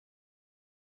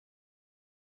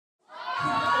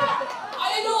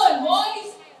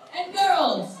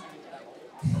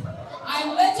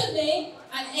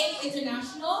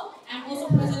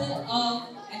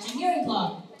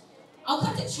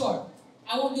short.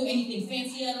 I won't do anything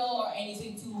fancy at all or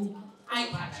anything too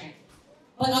eye-catching.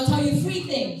 But I'll tell you three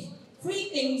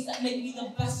things that make me the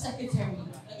best secretary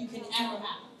that you can ever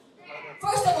have.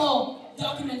 First of all,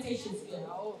 documentation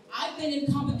skills. I've been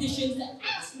in competitions that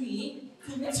ask me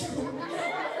to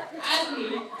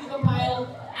compile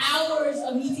hours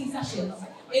of meeting sessions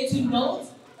into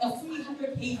notes of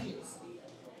 300 pages.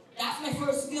 That's my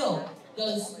first skill.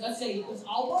 Does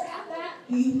Albert have that?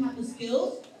 Do you have the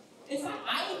skills? In fact,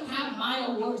 I even have my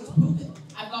awards to prove it.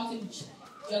 I've gotten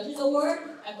Judges Award,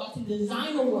 I've gotten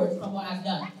Design Awards from what I've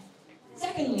done.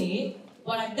 Secondly,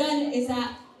 what I've done is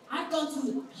that I've gone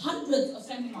to hundreds of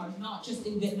seminars, not just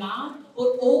in Vietnam,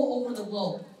 but all over the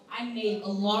globe. I made a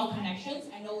lot of connections,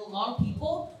 I know a lot of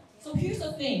people. So here's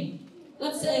the thing,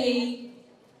 let's say,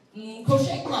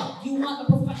 crochet club, you want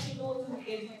a professional to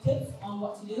give you tips on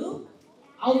what to do?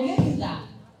 I'll give you that.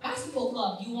 Basketball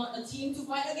club, you want a team to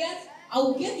fight against?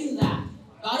 I'll give you that.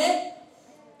 Got it?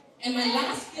 And my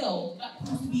last skill that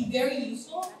proves to be very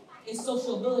useful is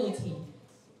sociability.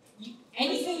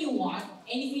 Anything you want,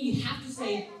 anything you have to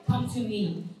say, come to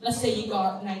me. Let's say you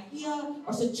got an idea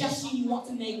or suggestion you want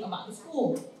to make about the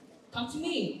school. Come to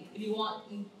me. If you want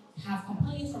to have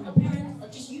complaints from your parents or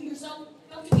just you yourself,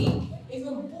 come to me. If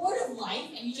you're bored of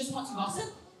life and you just want to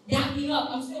gossip, dap me up,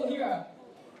 I'm still here.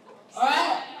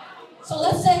 Alright? So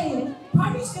let's say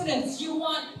primary students, you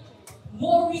want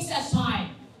more recess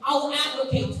time. I'll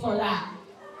advocate for that.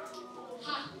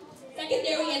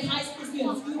 Secondary and high school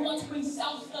students, you want to bring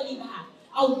self-study back.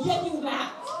 I'll give you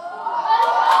that.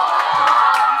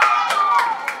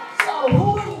 So who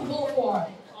will you vote for?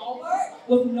 Albert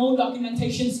with no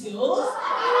documentation skills?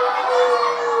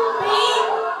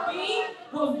 B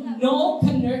with no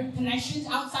connections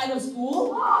outside of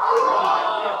school?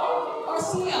 Or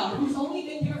Sia, who's only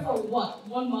been here for what,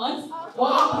 1 month?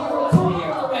 Well, I'm here for 2 years.